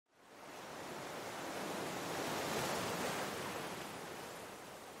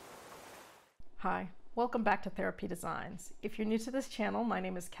Hi, welcome back to Therapy Designs. If you're new to this channel, my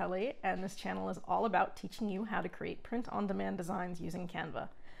name is Kelly, and this channel is all about teaching you how to create print-on-demand designs using Canva.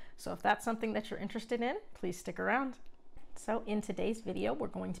 So if that's something that you're interested in, please stick around. So in today's video, we're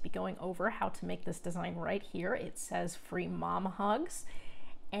going to be going over how to make this design right here. It says free mom hugs,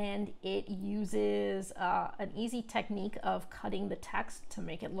 and it uses an easy technique of cutting the text to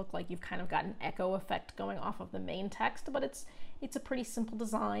make it look like you've kind of got an echo effect going off of the main text, but it's a pretty simple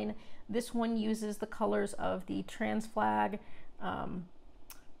design. This one uses the colors of the trans flag.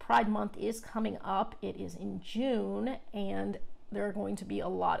 Pride Month is coming up. It is in June, and there are going to be a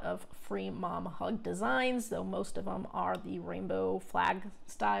lot of free mom hug designs, though most of them are the rainbow flag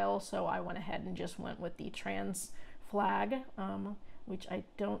style. So I went ahead and just went with the trans flag, which I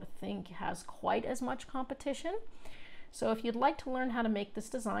don't think has quite as much competition. So if you'd like to learn how to make this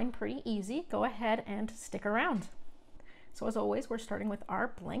design pretty easy, go ahead and stick around. So as always, we're starting with our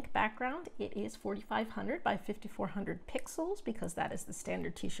blank background. It is 4,500 by 5,400 pixels because that is the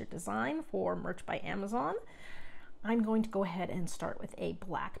standard t-shirt design for merch by Amazon. I'm going to go ahead and start with a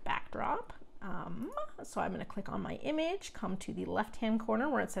black backdrop. So I'm going to click on my image, come to the left-hand corner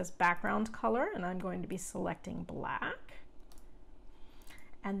where it says background color, and I'm going to be selecting black.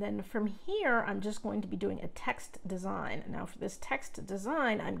 And then from here, I'm just going to be doing a text design. Now for this text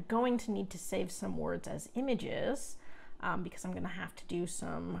design, I'm going to need to save some words as images because I'm going to have to do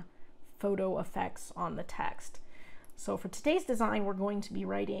some photo effects on the text. So for today's design, we're going to be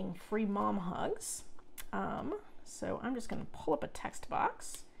writing free mom hugs. So I'm just going to pull up a text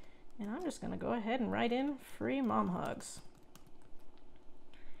box, and I'm just going to go ahead and write in free mom hugs.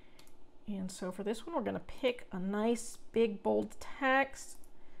 And so for this one, we're going to pick a nice big bold text,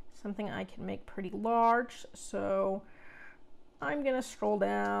 something I can make pretty large. So I'm going to scroll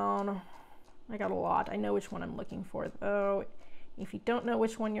down. I got a lot. I know which one I'm looking for though. If you don't know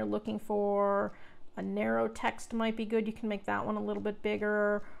which one you're looking for, a narrow text might be good. You can make that one a little bit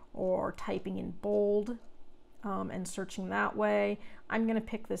bigger, or typing in bold and searching that way. I'm going to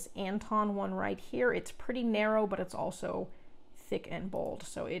pick this Anton one right here. It's pretty narrow, but it's also thick and bold,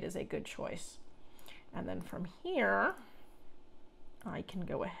 so it is a good choice. And then from here, I can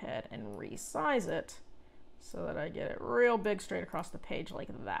go ahead and resize it so that I get it real big straight across the page like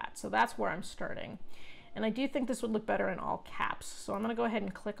that. So that's where I'm starting. And I do think this would look better in all caps. So I'm going to go ahead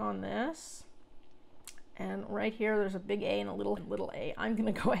and click on this. And right here, there's a big A and a little a. I'm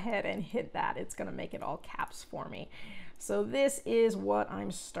going to go ahead and hit that. It's going to make it all caps for me. So this is what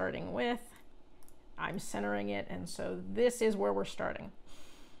I'm starting with. I'm centering it, and so this is where we're starting.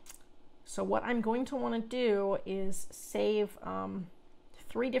 So what I'm going to want to do is save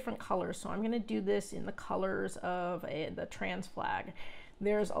 3 different colors. So I'm going to do this in the colors of the trans flag.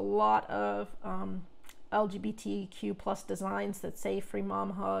 There's a lot of LGBTQ plus designs that say free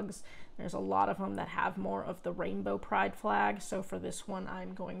mom hugs. There's a lot of them that have more of the rainbow pride flag. So for this one,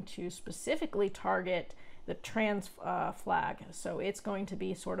 I'm going to specifically target the trans flag. So it's going to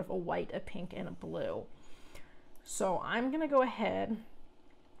be sort of a white, a pink, and a blue. So I'm going to go ahead,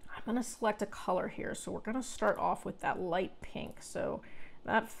 I'm going to select a color here. So we're going to start off with that light pink. So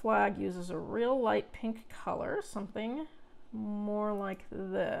that flag uses a real light pink color, something more like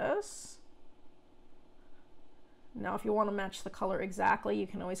this. Now, if you want to match the color exactly, you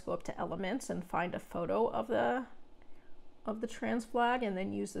can always go up to Elements and find a photo of the trans flag, and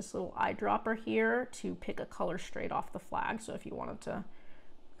then use this little eyedropper here to pick a color straight off the flag. So if you wanted to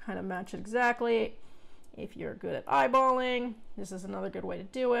kind of match it exactly, if you're good at eyeballing, this is another good way to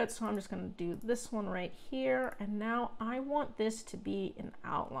do it. So I'm just going to do this one right here, and now I want this to be an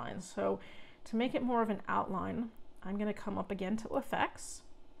outline. So to make it more of an outline, I'm going to come up again to Effects,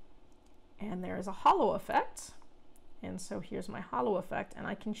 and there is a hollow effect. And so here's my hollow effect, and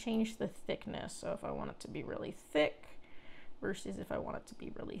I can change the thickness. So if I want it to be really thick versus if I want it to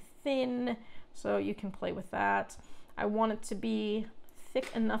be really thin. So you can play with that. I want it to be thick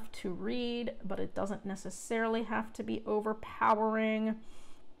enough to read, but it doesn't necessarily have to be overpowering.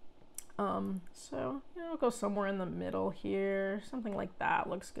 So, you know, I'll go somewhere in the middle here. Something like that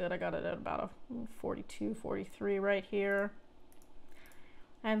looks good. I got it at about a 42, 43 right here.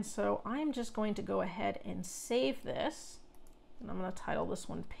 And so I'm just going to go ahead and save this, and I'm going to title this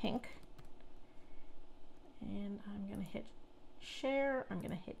one Pink. And I'm going to hit Share. I'm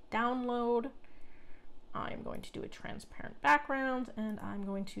going to hit Download. I'm going to do a transparent background, and I'm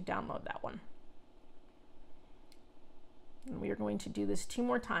going to download that one. And we are going to do this 2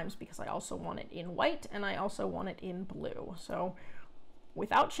 more times because I also want it in white and I also want it in blue. So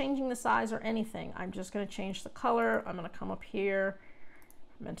without changing the size or anything, I'm just going to change the color. I'm going to come up here.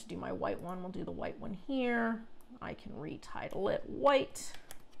 I meant to do my white one. We'll do the white one here. I can retitle it White.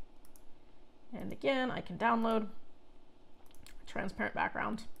 And again, I can download a transparent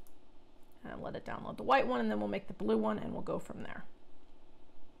background and let it download the white one, and then we'll make the blue one and we'll go from there.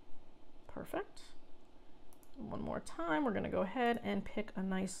 Perfect. And one more time, we're going to go ahead and pick a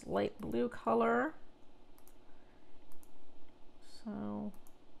nice light blue color. So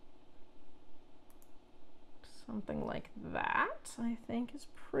something like that, I think, is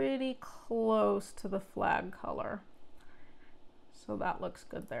pretty close to the flag color. So that looks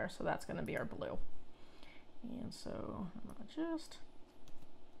good there. So that's going to be our blue. And so I'm going to just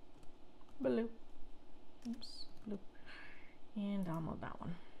blue, oops, blue, and download that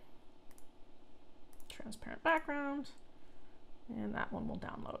one. Transparent background, and that one will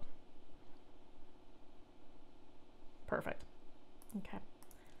download. Perfect. Okay.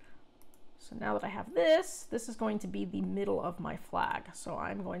 So now that I have this, this is going to be the middle of my flag. So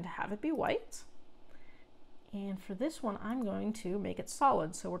I'm going to have it be white. And for this one, I'm going to make it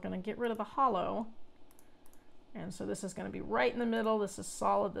solid. So we're going to get rid of the hollow. And so this is going to be right in the middle. This is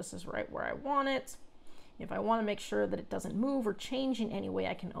solid. This is right where I want it. If I want to make sure that it doesn't move or change in any way,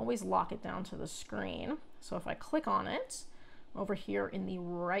 I can always lock it down to the screen. So if I click on it, over here in the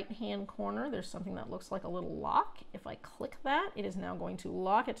right-hand corner, there's something that looks like a little lock. If I click that, it is now going to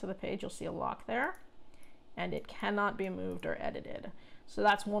lock it to the page. You'll see a lock there, and it cannot be moved or edited. So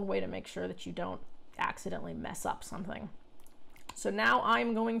that's one way to make sure that you don't accidentally mess up something. So now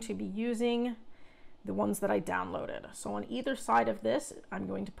I'm going to be using the ones that I downloaded. So on either side of this, I'm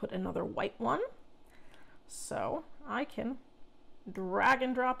going to put another white one. So I can drag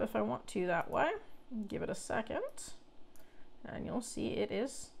and drop if I want to that way. Give it a second, and you'll see it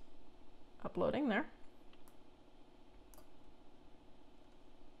is uploading there.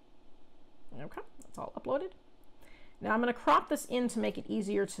 Okay, that's all uploaded. Now I'm going to crop this in to make it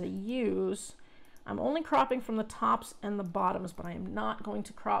easier to use. I'm only cropping from the tops and the bottoms, but I am not going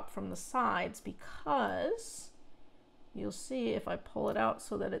to crop from the sides because you'll see if I pull it out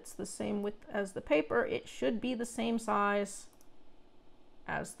so that it's the same width as the paper, it should be the same size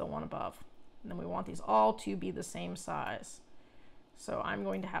as the one above. And then we want these all to be the same size. So I'm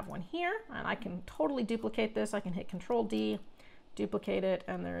going to have one here, and I can totally duplicate this. I can hit Control D, duplicate it,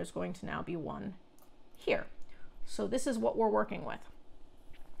 and there is going to now be one here. So this is what we're working with.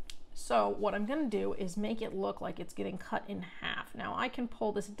 So what I'm going to do is make it look like it's getting cut in half. Now I can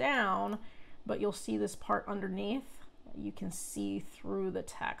pull this down, but you'll see this part underneath. You can see through the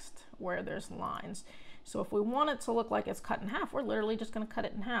text where there's lines. So if we want it to look like it's cut in half, we're literally just going to cut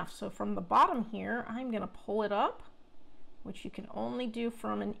it in half. So from the bottom here, I'm going to pull it up, which you can only do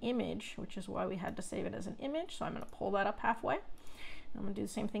from an image, which is why we had to save it as an image. So I'm going to pull that up halfway. I'm going to do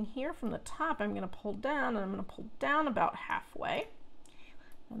the same thing here. From the top, I'm going to pull down, and I'm going to pull down about halfway.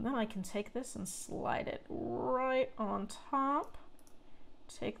 And then I can take this and slide it right on top.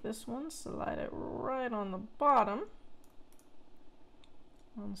 Take this one, slide it right on the bottom.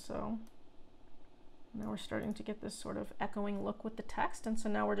 And so now we're starting to get this sort of echoing look with the text. And so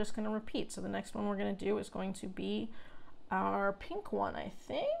now we're just going to repeat. So the next one we're going to do is going to be our pink one, I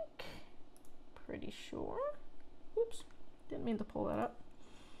think. Pretty sure. Oops, didn't mean to pull that up.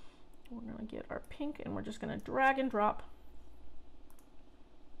 We're going to get our pink, and we're just going to drag and drop.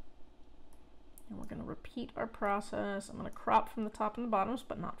 And we're going to repeat our process. I'm going to crop from the top and the bottoms,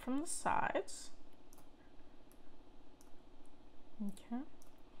 but not from the sides. Okay.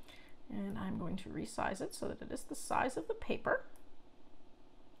 And I'm going to resize it so that it is the size of the paper,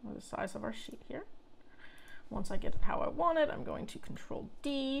 or the size of our sheet here. Once I get it how I want it, I'm going to Control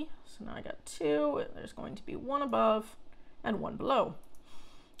D. So now I got two. There's going to be one above and one below.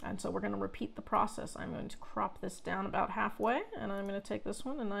 And so we're going to repeat the process. I'm going to crop this down about halfway, and I'm going to take this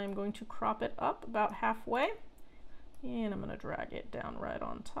one and I'm going to crop it up about halfway, and I'm going to drag it down right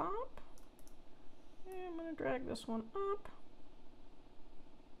on top. And I'm going to drag this one up.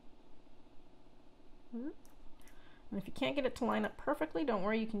 And if you can't get it to line up perfectly, don't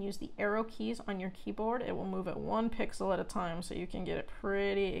worry, you can use the arrow keys on your keyboard. It will move it 1 pixel at a time, so you can get it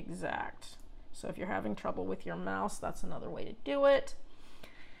pretty exact. So if you're having trouble with your mouse, that's another way to do it.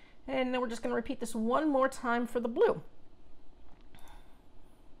 And then we're just going to repeat this one more time for the blue.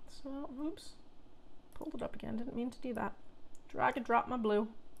 So, oops, pulled it up again, didn't mean to do that. Drag and drop my blue.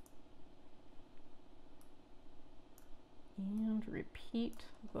 And repeat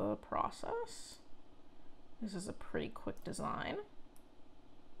the process. This is a pretty quick design.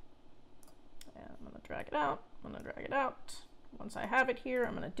 And I'm going to drag it out, I'm going to drag it out. Once I have it here,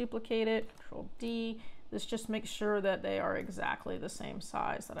 I'm going to duplicate it, Control D. This just makes sure that they are exactly the same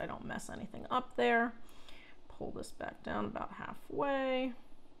size, that I don't mess anything up there. Pull this back down about halfway.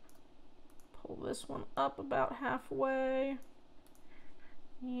 Pull this one up about halfway.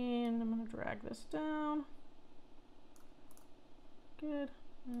 And I'm going to drag this down. Good.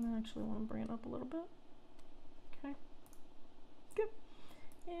 And I actually want to bring it up a little bit. Okay. Good.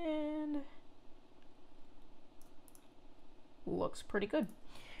 And looks pretty good.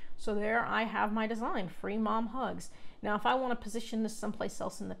 So there I have my design, Free Mom Hugs. Now if I want to position this someplace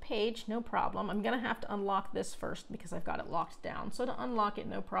else in the page, no problem. I'm going to have to unlock this first because I've got it locked down. So to unlock it,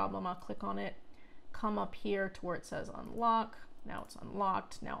 no problem. I'll click on it, come up here to where it says unlock. Now it's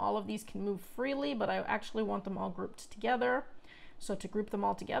unlocked. Now all of these can move freely, but I actually want them all grouped together. So to group them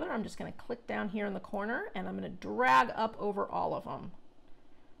all together, I'm just going to click down here in the corner and I'm going to drag up over all of them.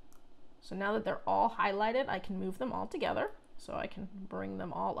 So now that they're all highlighted, I can move them all together. So I can bring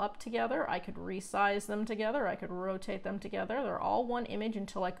them all up together. I could resize them together. I could rotate them together. They're all one image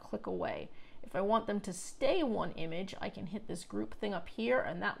until I click away. If I want them to stay one image, I can hit this group thing up here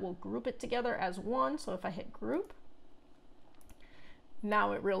and that will group it together as one. So if I hit group,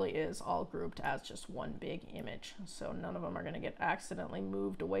 now it really is all grouped as just one big image. So none of them are going to get accidentally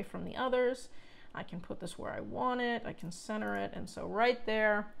moved away from the others. I can put this where I want it. I can center it. And so right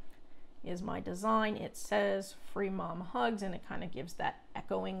there is my design. It says Free Mom Hugs, and it kind of gives that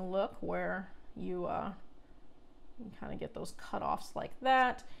echoing look where you kind of get those cutoffs like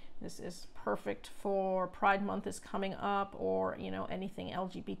that. This is perfect for Pride Month is coming up, or anything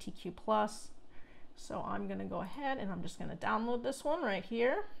LGBTQ+. So I'm going to go ahead and I'm just going to download this one right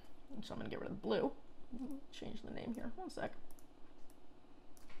here. So I'm going to get rid of the blue. Change the name here. One sec.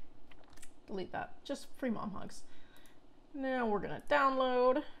 Delete that. Just Free Mom Hugs. Now we're going to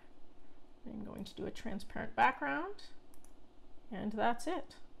download. I'm going to do a transparent background, and that's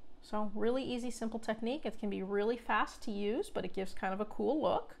it. So really easy, simple technique. It can be really fast to use, but it gives kind of a cool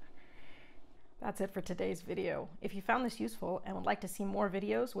look. That's it for today's video. If you found this useful and would like to see more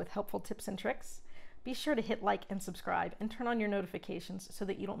videos with helpful tips and tricks, be sure to hit like and subscribe and turn on your notifications so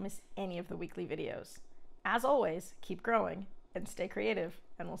that you don't miss any of the weekly videos. As always, keep growing and stay creative,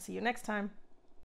 and we'll see you next time.